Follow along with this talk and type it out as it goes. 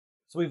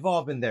So we've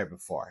all been there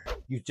before.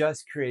 You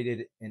just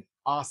created an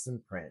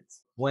awesome print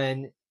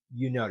when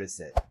you notice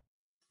it.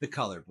 The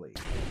color bleed.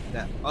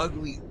 That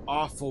ugly,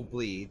 awful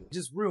bleed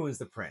just ruins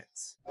the print.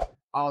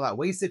 All that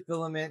wasted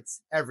filament,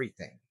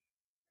 everything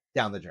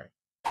down the drain.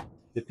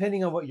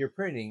 Depending on what you're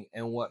printing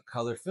and what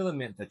color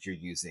filament that you're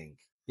using,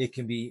 it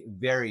can be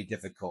very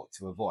difficult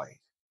to avoid.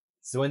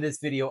 So in this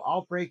video,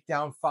 I'll break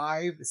down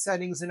 5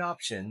 settings and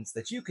options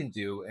that you can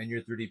do in your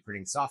 3D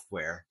printing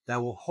software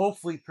that will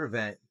hopefully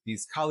prevent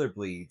these color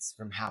bleeds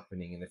from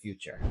happening in the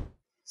future.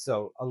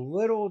 So a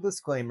little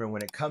disclaimer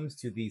when it comes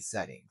to these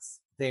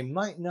settings. They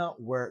might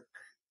not work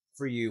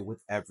for you with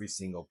every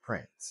single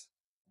print.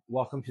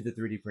 Welcome to the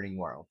 3D printing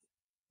world.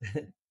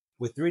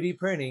 With 3D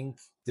printing,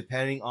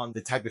 depending on the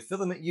type of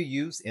filament you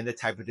use and the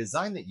type of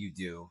design that you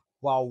do,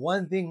 while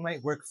one thing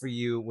might work for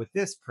you with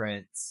this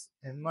print,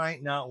 it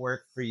might not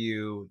work for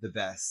you the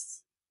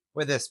best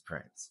with this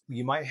print.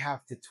 You might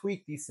have to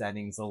tweak these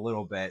settings a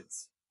little bit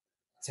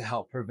to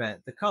help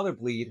prevent the color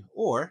bleed,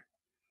 or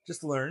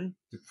just learn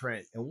to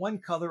print in one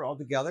color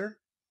altogether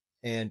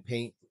and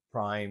paint,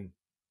 prime,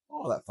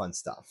 all that fun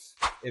stuff.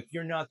 If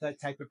you're not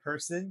that type of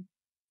person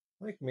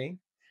like me,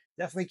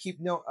 definitely keep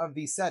note of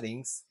these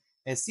settings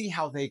and see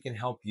how they can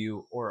help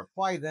you or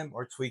apply them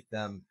or tweak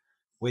them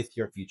with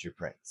your future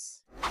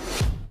prints.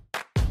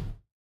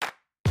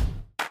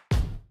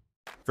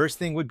 First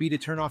thing would be to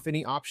turn off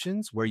any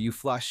options where you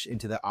flush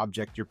into the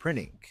object you're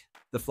printing.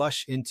 The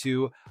flush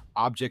into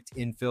object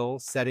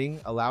infill setting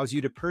allows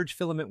you to purge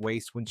filament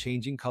waste when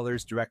changing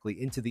colors directly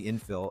into the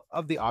infill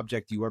of the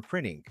object you are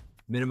printing,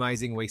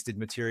 minimizing wasted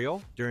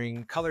material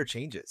during color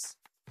changes.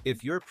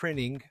 If you're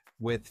printing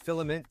with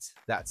filament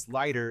that's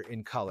lighter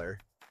in color,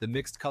 the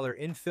mixed color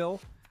infill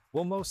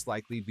will most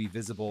likely be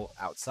visible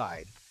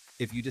outside.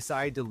 If you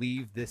decide to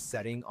leave this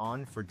setting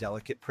on for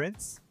delicate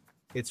prints,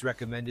 it's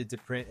recommended to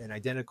print an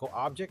identical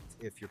object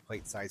if your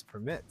plate size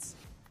permits,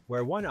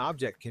 where one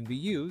object can be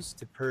used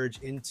to purge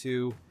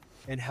into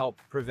and help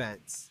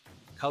prevent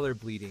color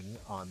bleeding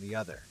on the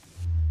other.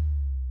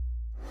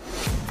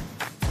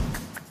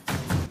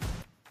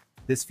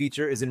 This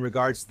feature is in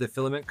regards to the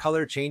filament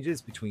color changes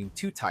between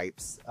 2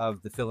 types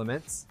of the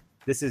filaments.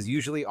 This is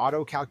usually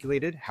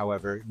auto-calculated.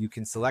 However, you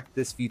can select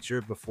this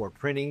feature before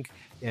printing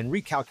and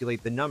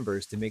recalculate the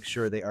numbers to make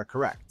sure they are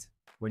correct.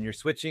 When you're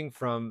switching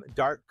from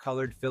dark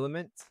colored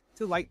filament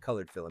to light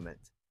colored filament,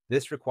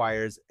 this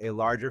requires a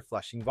larger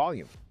flushing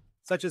volume,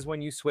 such as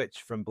when you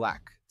switch from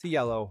black to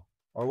yellow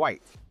or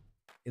white.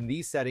 In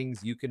these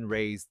settings, you can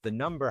raise the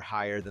number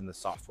higher than the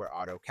software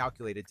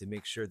auto-calculated to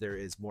make sure there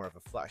is more of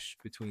a flush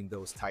between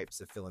those types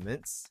of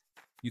filaments.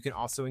 You can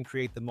also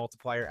increase the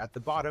multiplier at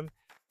the bottom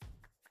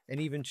and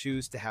even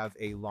choose to have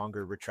a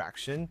longer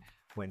retraction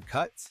when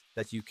cut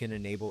that you can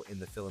enable in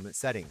the filament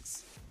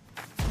settings.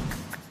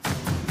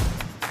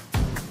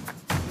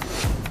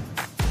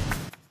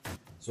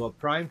 So a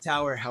prime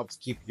tower helps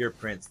keep your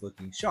prints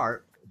looking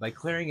sharp by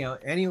clearing out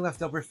any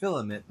leftover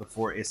filament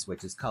before it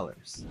switches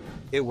colors.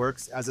 It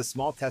works as a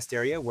small test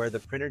area where the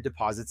printer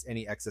deposits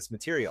any excess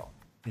material,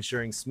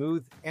 ensuring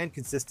smooth and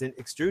consistent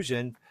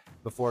extrusion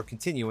before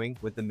continuing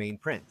with the main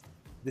print.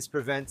 This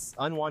prevents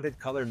unwanted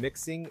color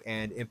mixing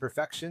and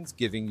imperfections,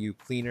 giving you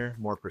cleaner,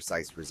 more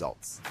precise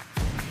results.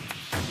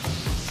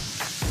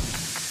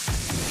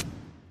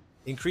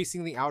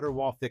 Increasing the outer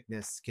wall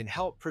thickness can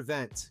help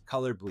prevent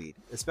color bleed,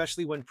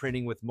 especially when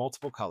printing with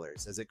multiple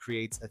colors, as it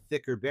creates a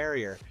thicker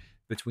barrier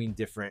between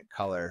different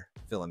color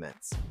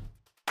filaments.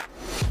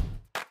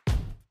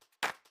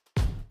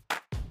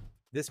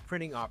 This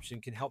printing option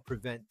can help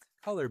prevent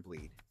color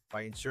bleed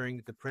by ensuring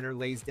that the printer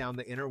lays down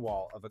the inner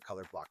wall of a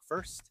color block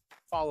first,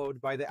 followed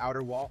by the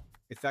outer wall,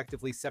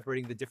 effectively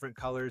separating the different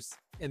colors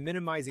and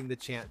minimizing the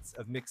chance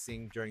of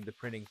mixing during the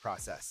printing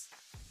process.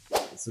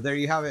 So there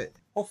you have it.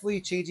 Hopefully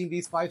changing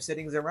these 5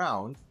 settings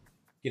around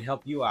can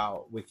help you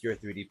out with your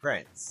 3D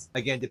prints.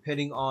 Again,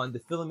 depending on the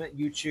filament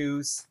you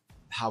choose,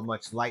 how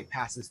much light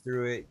passes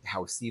through it,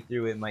 how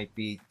see-through it might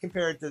be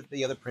compared to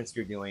the other prints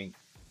you're doing,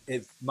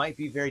 it might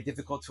be very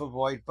difficult to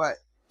avoid, but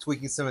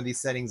tweaking some of these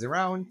settings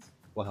around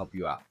will help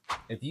you out.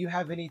 If you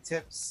have any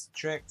tips,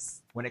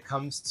 tricks when it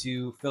comes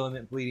to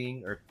filament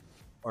bleeding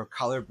or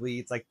color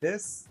bleeds like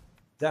this,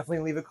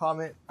 definitely leave a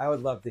comment. I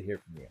would love to hear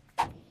from you.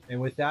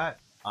 And with that,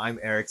 I'm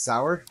Eric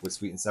Sauer with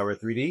Sweet and Sour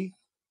 3D.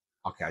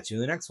 I'll catch you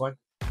in the next one.